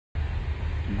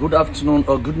Good afternoon,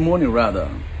 or good morning rather,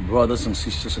 brothers and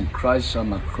sisters in Christ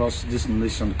and across this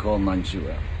nation called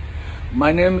Nigeria.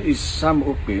 My name is Sam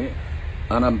Okpe,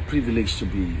 and I'm privileged to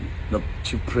be the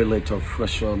Chief Prelate of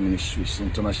Freshwater Ministries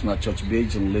International Church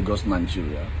based in Lagos,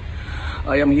 Nigeria.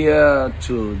 I am here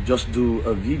to just do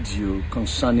a video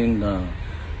concerning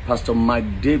Pastor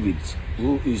Mike David,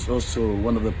 who is also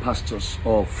one of the pastors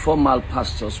or former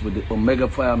pastors with the Omega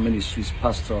Fire Ministries,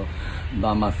 pastor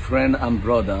by my friend and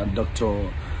brother, Dr.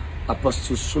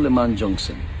 Apostle Suleiman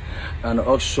Johnson, and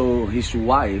also his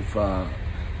wife,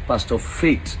 Pastor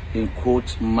Faith, in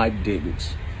quote, Mike David.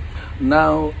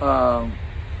 Now,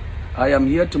 I am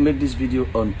here to make this video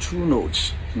on two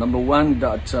notes. Number one,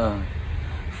 that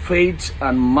Faith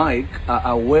and Mike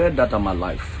are aware that I'm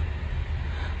alive.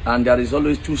 And there is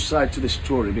always two sides to the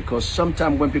story, because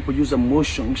sometimes when people use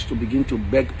emotions to begin to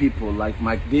beg people, like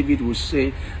Mike David will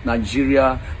say,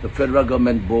 Nigeria, the federal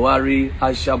government, Buhari,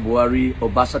 Aisha Buhari,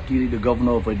 Obasaki, the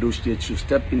governor of Edo State, should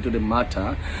step into the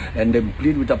matter and then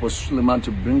plead with Apostle Suleiman to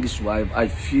bring his wife. I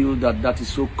feel that that is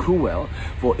so cruel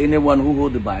for anyone who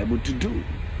holds the Bible to do.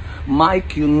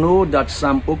 Mike, you know that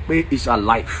Sam Okpe is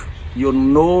alive. You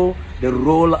know the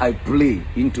role I play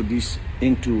into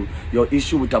your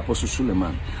issue with Apostle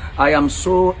Suleiman. I am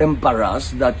so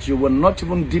embarrassed that you will not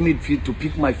even deem it fit to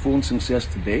pick my phone since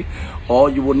yesterday, or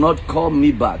you will not call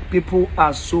me back. People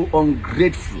are so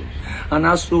ungrateful. And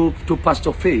as to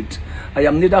Pastor Faith, I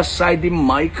am neither siding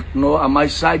Mike nor am I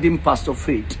siding Pastor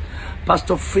Faith.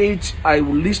 Pastor Faith, I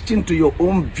listened to your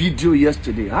own video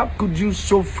yesterday. How could you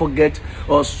so forget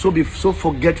or be so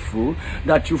forgetful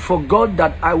that you forgot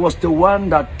that I was the one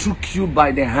that took you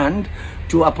by the hand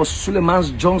to Apostle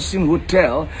Suleiman's Johnson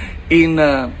Hotel in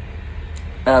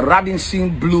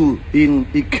Radisson Blue in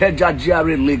Ikeja,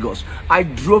 GRA, Lagos. I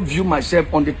drove you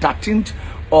myself on the 13th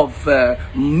of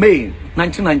May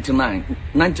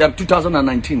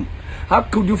 2019. How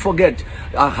could you forget?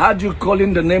 I heard you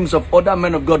calling the names of other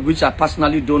men of God, which I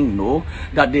personally don't know,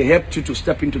 that they helped you to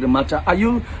step into the matter. Are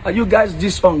you guys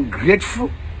this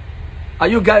ungrateful? Are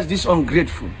you guys this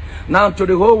ungrateful? Now, to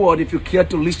the whole world, if you care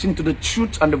to listen to the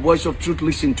truth and the voice of truth,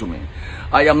 listen to me.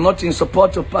 I am not in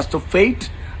support of Pastor Faith.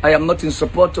 I am not in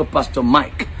support of Pastor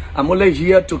Mike. I'm only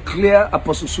here to clear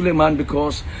Apostle Suleiman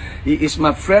because he is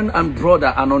my friend and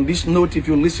brother. And on this note, if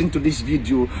you listen to this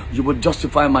video, you will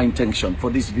justify my intention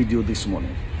for this video this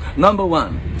morning. Number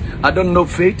one, I don't know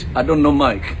Faith. I don't know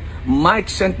Mike. Mike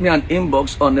sent me an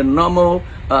inbox on the normal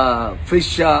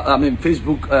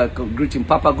Facebook greeting,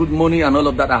 Papa, good morning, and all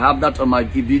of that. I have that on my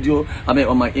video,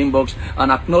 on my inbox,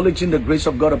 and acknowledging the grace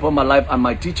of God upon my life and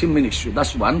my teaching ministry.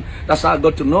 That's one. That's how I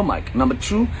got to know Mike. Number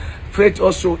two, Faith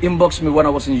also inboxed me when I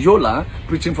was in Yola,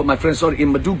 preaching for my friend,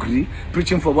 in Madugri,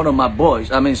 preaching for one of my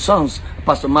sons,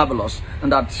 Pastor Marvelous,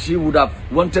 and that she would have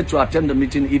wanted to attend the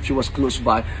meeting if she was close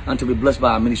by and to be blessed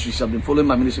by our ministry. She has been following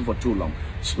my ministry for too long.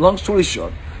 Long story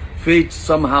short, Faith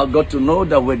somehow got to know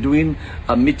that we're doing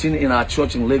a meeting in our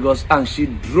church in Lagos, and she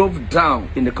drove down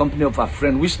in the company of her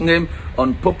friend, which name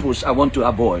on purpose I want to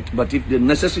avoid. But if the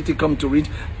necessity comes to it,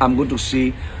 I'm going to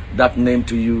say that name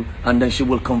to you, and then she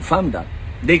will confirm that.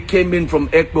 They came in from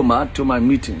Ekboma to my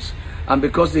meetings, and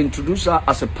because they introduced her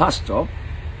as a pastor,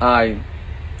 I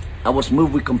was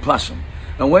moved with compassion.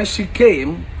 And when she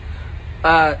came,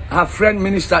 her friend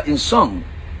ministered in song,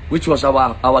 which was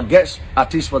our guest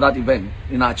artist for that event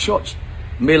in our church,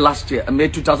 May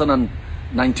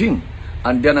 2019.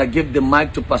 And then I gave the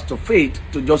mic to Pastor Faith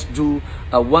to just do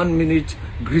a 1-minute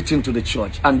greeting to the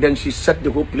church. And then she set the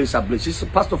whole place ablaze. She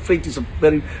said, Pastor Faith is a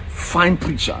very fine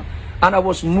preacher. And I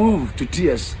was moved to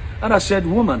tears. And I said,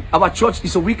 woman, our church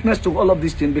is a weakness to all of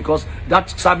these things because that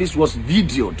service was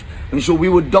videoed. And so we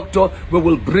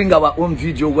will bring our own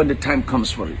video when the time comes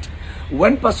for it.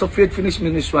 When Pastor Faith finished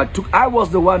ministry, I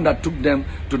was the one that took them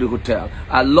to the hotel.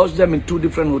 I lodged them in 2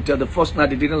 different hotels. The first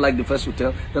night, they didn't like the first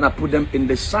hotel. Then I put them in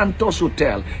the Santos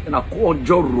Hotel in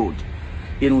Akonjo Road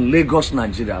in Lagos,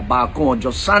 Nigeria, by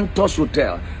Akonjo Santos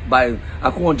Hotel, by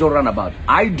Akonjo Roundabout.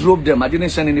 I drove them. I didn't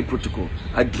send any protocol.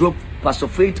 I drove Pastor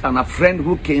Faith and a friend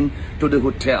who came to the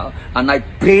hotel, and I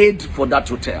paid for that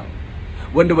hotel.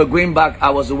 When they were going back, I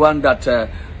was the one that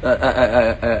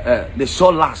they saw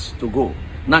last to go.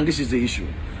 Now this is the issue.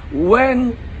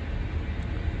 When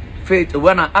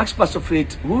I asked Pastor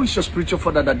Faith, who is your spiritual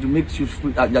father that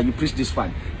you preach this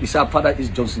fine? He said, our father is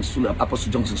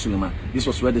Apostle Johnson Suleiman. This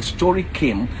was where the story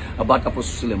came about Apostle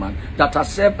Suleiman, that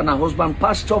herself and her husband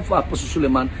pastor for Apostle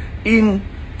Suleiman in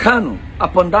Kano.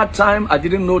 Upon that time, I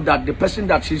didn't know that the person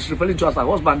that she's referring to as her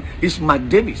husband is Mike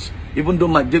Davis. Even though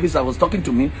Mike Davis was talking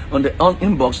to me on the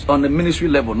inbox on the ministry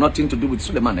level, nothing to do with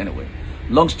Suleiman anyway.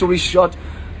 Long story short,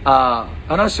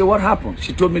 And I said, what happened?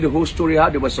 She told me the whole story, how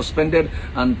they were suspended,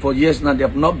 and for years now they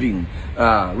have not been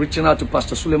reaching out to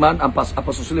Pastor Suleiman, and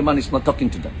Apostle Suleiman is not talking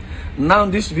to them. Now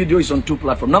this video is on two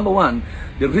platforms. Number one,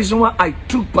 the reason why I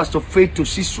took Pastor Faith to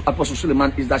see Apostle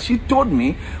Suleiman is that she told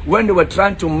me when they were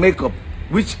trying to make up,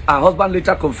 which her husband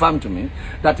later confirmed to me,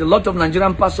 that a lot of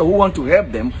Nigerian pastors who want to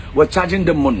help them were charging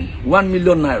them money, 1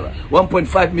 million naira,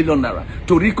 1.5 million naira,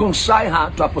 to reconcile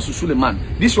her to Apostle Suleiman.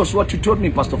 This was what you told me,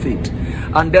 Pastor Faith.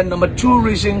 And then number two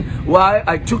reason why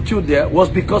I took you there was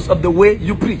because of the way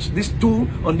you preach.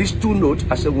 On these two notes,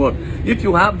 I said, well, if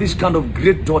you have this kind of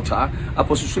great daughter,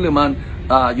 Apostle Suleiman,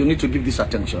 you need to give this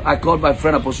attention. I called my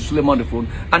friend Apostle Suleiman on the phone,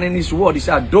 and in his word, he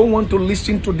said, I don't want to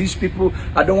listen to these people.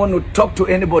 I don't want to talk to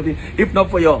anybody. If not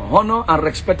for your honor and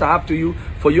respect I have to you,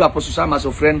 for you, Apostle Sam, as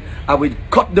a friend, I will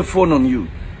cut the phone on you.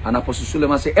 And Apostle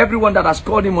Suleiman said, everyone that has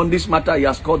called him on this matter, he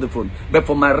has called the phone. But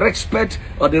for my respect,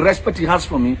 or the respect he has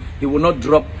for me, he will not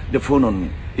drop the phone on me.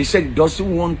 He said he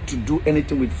doesn't want to do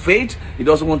anything with Faith. He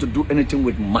doesn't want to do anything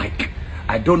with Mike.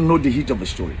 I don't know the heat of the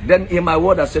story. Then in my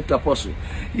word, I said to Apostle,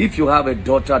 if you have a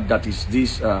daughter that is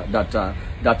this,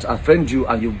 that offend you,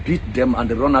 and you beat them and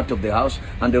they run out of the house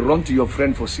and they run to your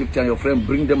friend for safety, and your friend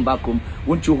bring them back home,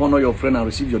 won't you honor your friend and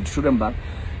receive your children back?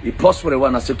 He paused for a while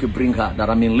and I said, okay, bring her, that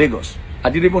I'm in Lagos. I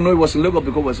didn't even know it was in Lagos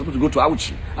because we were supposed to go to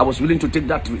Auchi. I was willing to take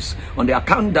that risk on the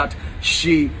account that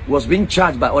she was being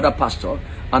charged by other pastors,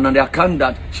 and on the account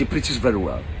that she preaches very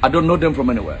well. I don't know them from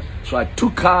anywhere. So I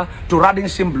took her to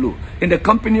Radisson Blue in the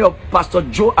company of Pastor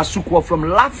Joe Asukwo from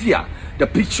Lafia. The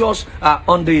pictures are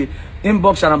on the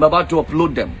inbox and I'm about to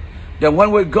upload them. Then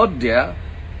when we got there,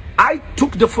 I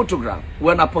took the photograph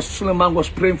when Apostle Suleiman was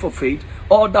praying for Faith.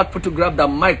 All that photograph that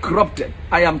Mike corrupted.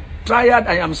 I am tired,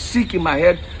 I am sick in my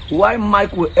head. Why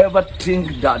Mike will ever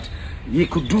think that he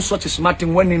could do such a smart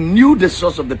thing when he knew the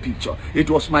source of the picture? It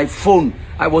was my phone.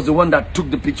 I was the one that took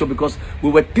the picture because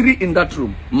we were three in that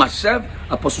room. Myself,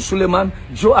 Apostle Suleiman,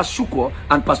 Joe Asukwo,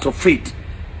 and Pastor Faith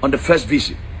on the first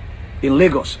visit in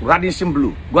Lagos, Radisson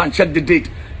Blue. Go and check the date.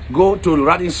 Go to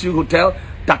Radisson Hotel,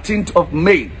 13th of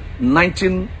May,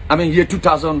 year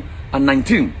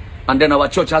 2019. And then our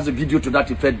church has a video to that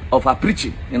effect of her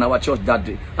preaching in our church that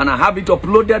day. And I have it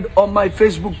uploaded on my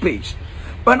Facebook page.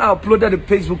 When I uploaded the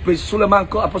Facebook page,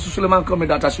 Apostle Suleiman told me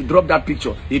that I should drop that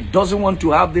picture. He doesn't want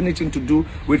to have anything to do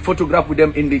with photograph with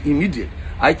them in the immediate.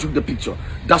 I took the picture.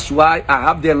 That's why I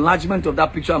have the enlargement of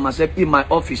that picture of myself in my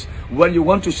office. When you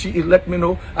want to see it, let me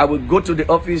know. I will go to the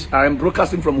office. I am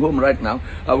broadcasting from home right now.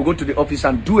 I will go to the office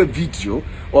and do a video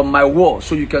on my wall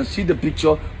so you can see the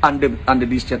picture and the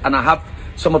distance. And I have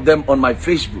some of them on my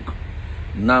Facebook.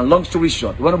 Now, long story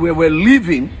short, when we were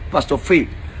leaving Pastor Faith,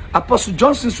 Apostle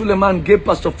Johnson Suleiman gave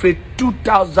Pastor Faith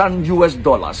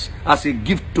 $2,000 as a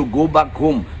gift to go back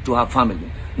home to her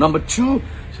family. Number two,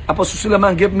 Apostle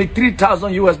Suleiman gave me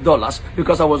 $3,000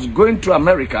 because I was going to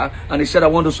America, and he said, I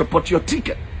want to support your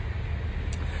ticket.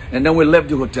 And then we left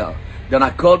the hotel. Then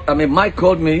Mike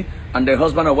called me, and the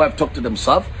husband and wife talked to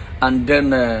themselves, and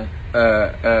then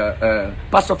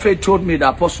Pastor Faith told me, the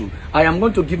apostle, I am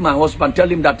going to give my husband, tell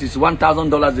him that it's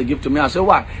 $1,000 they give to me. I said,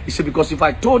 why? He said, because if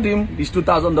I told him it's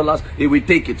 $2,000, he will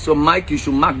take it. So Mike, you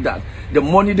should mark that. The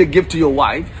money they gave to your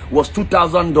wife was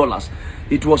 $2,000.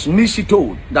 It was me she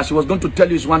told that she was going to tell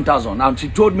you it's 1,000. And she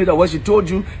told me that when she told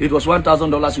you it was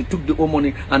 $1,000, you took the whole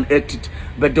money and ate it.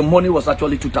 But the money was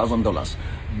actually $2,000.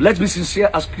 Let's be sincere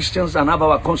as Christians and have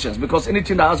our conscience, because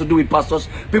anything that has to do with pastors,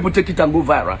 people take it and go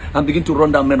viral and begin to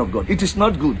run down men of God. It is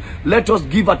not good. Let us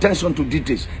give attention to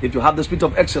details. If you have the spirit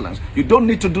of excellence, you don't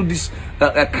need to do this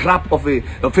crap of a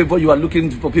favor. You are looking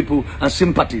for people and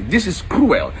sympathy. This is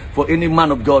cruel for any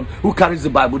man of God who carries the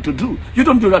Bible to do. You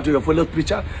don't do that to your fellow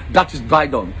preacher. That is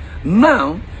bygone.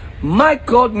 Now, Mike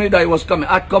called me that he was coming.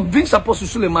 I convinced Apostle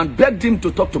Suleiman, begged him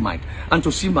to talk to Mike and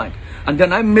to see Mike. And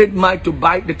then I made Mike to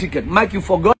buy the ticket. Mike, you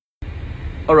forgot.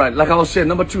 All right, like I was saying,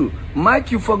 number two,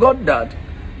 Mike, you forgot that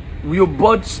you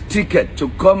bought ticket to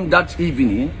come that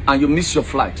evening and you missed your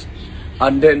flight.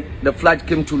 And then the flight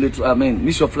came too late.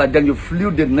 Missed your flight. Then you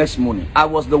flew the next morning. I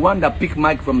was the one that picked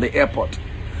Mike from the airport.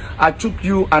 I took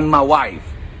you and my wife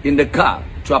in the car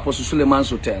to Apostle Suleiman's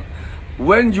hotel.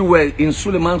 When you were in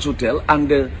Suleiman's hotel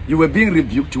and you were being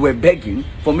rebuked, you were begging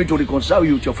for me to reconcile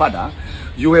you with your father.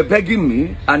 You were begging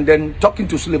me and then talking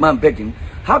to Suleiman, begging.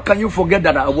 How can you forget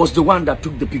that I was the one that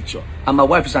took the picture? And my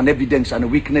wife is an evidence and a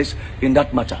witness in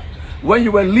that matter. When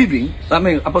you were leaving,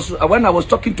 when I was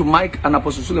talking to Mike and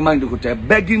Apostle Suleiman in the hotel,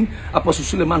 begging Apostle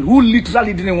Suleiman, who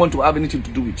literally didn't want to have anything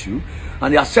to do with you,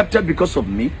 and he accepted because of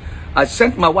me, I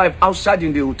sent my wife outside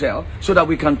in the hotel so that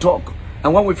we can talk.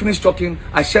 And when we finished talking,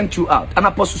 I sent you out. And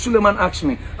Apostle Suleiman asked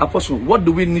me, Apostle, what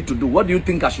do we need to do? What do you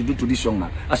think I should do to this young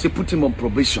man? I said, put him on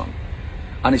probation.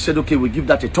 And he said, okay, we'll give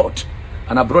that a thought.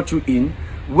 And I brought you in.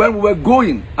 When we were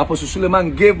going, Apostle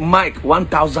Suleiman gave Mike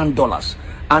 $1,000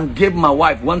 and gave my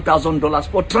wife $1,000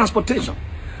 for transportation.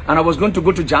 And I was going to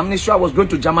go to Germany, so I was going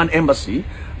to German embassy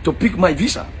to pick my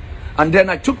visa. And then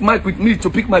I took Mike with me to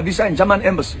pick my visa in German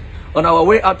embassy. On our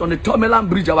way out on the Tomeland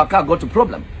Bridge, our car got a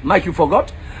problem. Mike, you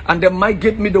forgot? And then Mike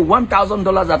gave me the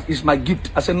 $1,000 that is my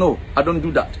gift. I said, no, I don't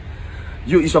do that.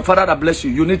 It's your father that bless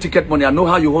you. You need ticket money. I know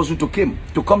how you hustle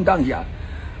to come down here.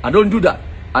 I don't do that.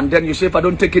 And then you say, if I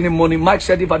don't take any money, Mike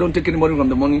said, if I don't take any money from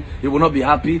the money, he will not be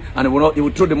happy, and he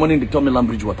will throw the money in the Tomeland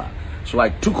Bridge water. So I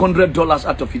took $100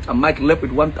 out of it, and Mike left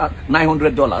with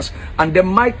 $900. And then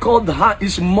Mike called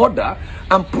his mother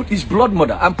and put his blood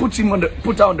mother and put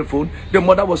her on the phone. The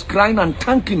mother was crying and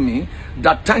thanking me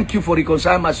that thank you for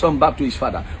reconciling my son back to his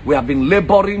father. We have been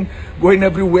laboring, going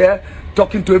everywhere,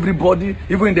 talking to everybody,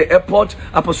 even in the airport.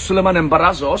 Apostle Suleiman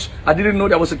embarrassed us. I didn't know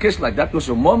there was a case like that. It was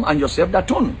your mom and yourself that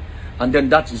told me. And then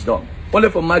that is done. Only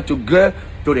for Mike to go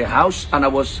to the house, and I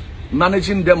was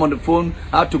managing them on the phone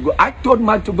how to go. I told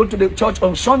Mike to go to the church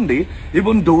on Sunday,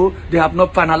 even though they have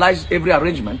not finalized every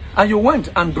arrangement. And you went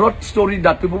and brought story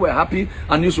that people were happy,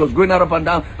 and news was going up and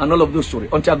down, and all of those stories,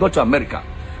 until I got to America.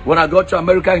 When I got to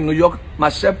America in New York,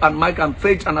 myself and Mike and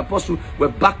Faith and Apostle were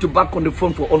back to back on the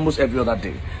phone for almost every other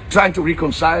day, trying to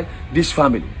reconcile this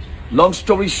family. Long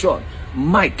story short,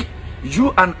 Mike,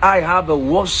 you and I have a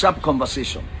WhatsApp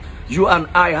conversation. You and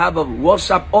I have a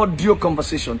WhatsApp audio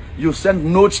conversation. You send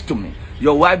notes to me.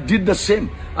 Your wife did the same,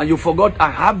 and you forgot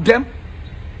I have them.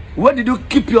 Where did you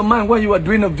keep your mind when you were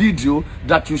doing a video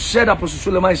that you said Apostle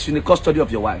Suleiman is in the custody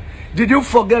of your wife? Did you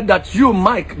forget that you,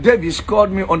 Mike Davis,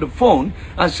 called me on the phone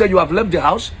and said you have left the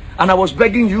house, and I was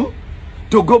begging you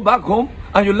to go back home,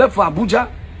 and you left for Abuja?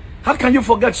 How can you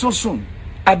forget so soon?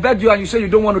 I begged you, and you said you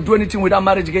don't want to do anything without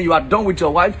marriage again. You are done with your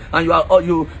wife, and you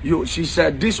are she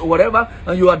said this or whatever,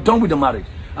 and you are done with the marriage.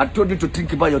 I told you to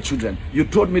think about your children. You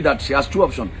told me that she has two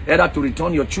options: either to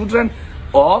return your children,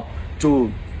 or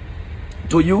to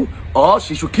you, or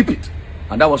she should keep it.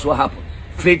 And that was what happened.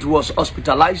 Faith was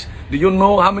hospitalized. Do you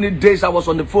know how many days I was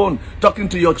on the phone talking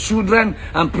to your children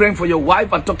and praying for your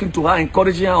wife and talking to her,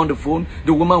 encouraging her on the phone?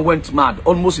 The woman went mad,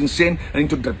 almost insane, and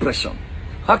into depression.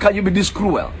 How can you be this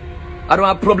cruel? I don't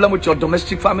have problem with your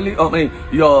domestic family,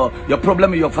 your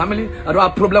problem with your family. I don't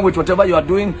have problem with whatever you are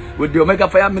doing with the Omega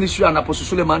Fire Ministry and Apostle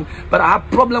Suleiman. But I have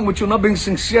problem with you not being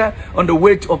sincere on the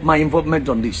weight of my involvement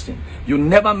on this thing. You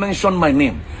never mentioned my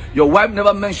name. Your wife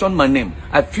never mentioned my name.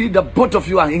 I feel that both of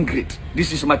you are ingrate.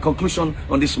 This is my conclusion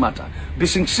on this matter. Be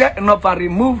sincere enough and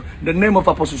remove the name of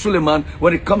Apostle Suleiman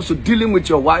when it comes to dealing with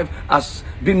your wife as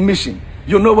being missing.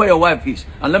 You know where your wife is.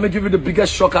 And let me give you the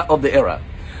biggest shocker of the era.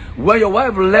 When your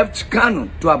wife left Kano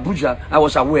to Abuja, I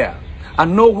was aware. I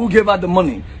know who gave her the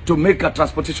money to make her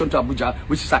transportation to Abuja,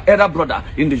 which is her elder brother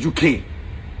in the UK.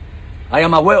 I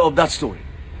am aware of that story.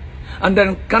 And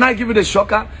then, can I give you the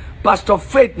shocker? Pastor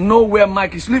Faith know where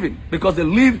Mike is living, because they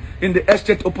live in the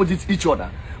estate opposite each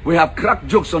other. We have cracked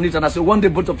jokes on it, and I said one day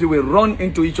both of you will run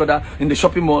into each other in the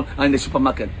shopping mall and in the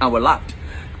supermarket, and we laughed.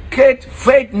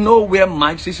 Faith know where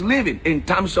Mike is living in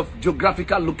terms of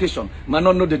geographical location. Might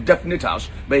not know the definite house,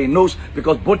 but he knows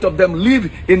because both of them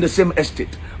live in the same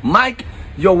estate. Mike,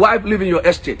 your wife lives in your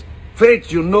estate.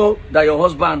 Faith, you know that your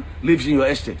husband lives in your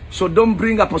estate. So don't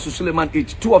bring Apostle Suleiman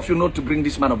each. Two of you know to bring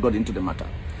this man of God into the matter.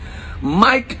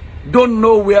 Mike don't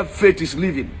know where Faith is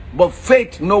living, but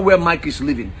Faith know where Mike is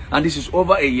living, and this is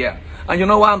over a year. And you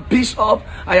know why I'm pissed off?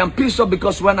 I am pissed off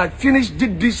because when I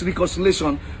did this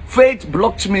reconciliation, Faith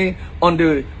blocked me on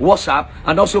the WhatsApp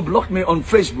and also blocked me on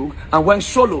Facebook and went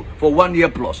solo for 1 year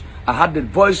plus. I had the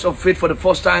voice of Faith for the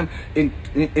first time in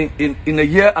a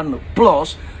year and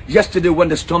plus yesterday when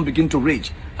the storm began to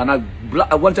rage. And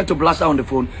I wanted to blast her on the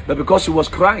phone, but because she was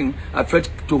crying, I felt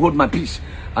to hold my peace.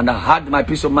 And I had my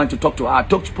peace of mind to talk to her.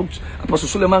 Apostle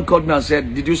Suleiman called me and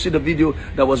said, did you see the video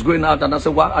that was going out? And I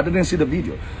said, well, I didn't see the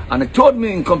video. And he told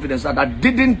me in confidence that I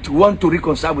didn't want to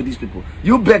reconcile with these people.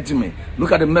 You begged me.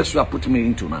 Look at the mess you have put me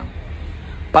into now.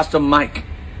 Pastor Mike,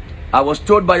 I was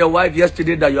told by your wife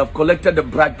yesterday that you have collected the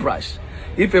bride price.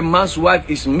 If a man's wife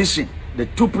is missing, the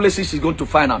two places he's going to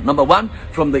find out. Number one,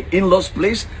 from the in-laws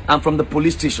place and from the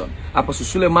police station. Apostle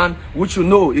Suleiman, which you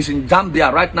know is in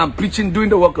Zambia right now preaching, doing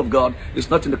the work of God, is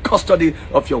not in the custody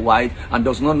of your wife and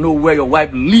does not know where your wife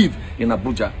lives in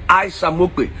Abuja. I, Sam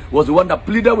Okpe, was the one that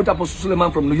pleaded with Apostle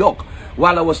Suleiman from New York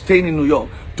while I was staying in New York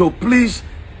to please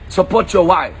support your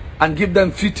wife and give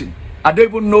them fitting. I don't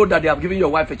even know that they have given your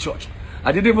wife a church.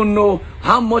 I didn't even know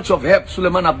how much of help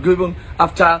Suleiman have given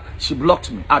after she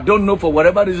blocked me. I don't know, for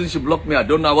whatever reason she blocked me. I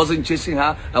don't know. I wasn't chasing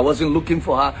her. I wasn't looking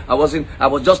for her. I was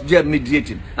just there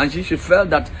mediating. And she felt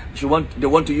that they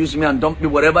want to use me and dump me,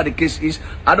 whatever the case is.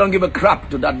 I don't give a crap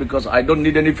to that, because I don't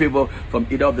need any favor from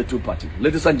either of the two parties.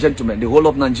 Ladies and gentlemen, the whole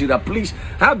of Nigeria, please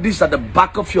have this at the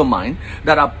back of your mind,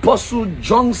 that Apostle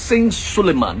Johnson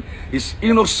Suleiman is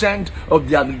innocent of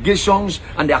the allegations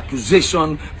and the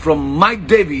accusation from Mike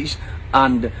Davis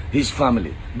and his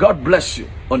family. God bless you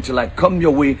until I come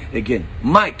your way again.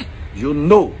 Mike, you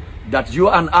know that you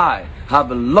and I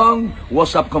have a long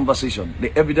WhatsApp conversation.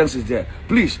 The evidence is there.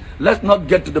 Please, let's not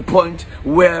get to the point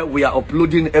where we are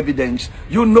uploading evidence.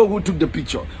 You know who took the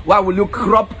picture. Why will you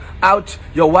crop out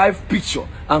your wife's picture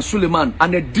and Suleiman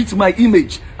and edit my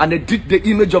image and edit the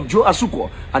image of Joe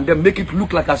Asuko and then make it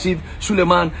look like as if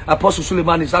Suleiman, Apostle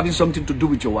Suleiman, is having something to do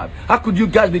with your wife? How could you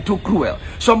guys be too cruel?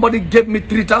 Somebody gave me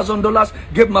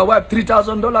 $3,000, gave my wife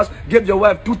 $3,000, gave your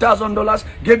wife $2,000,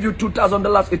 gave you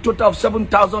 $2,000, a total of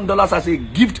 $7,000 as a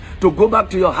gift to go back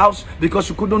to your house because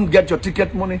you couldn't get your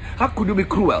ticket money. How could you be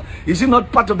cruel? Is it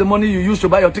not part of the money you used to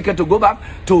buy your ticket to go back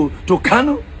to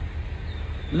Kano?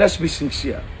 Let's be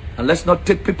sincere, and let's not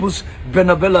take people's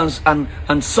benevolence and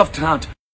soft heart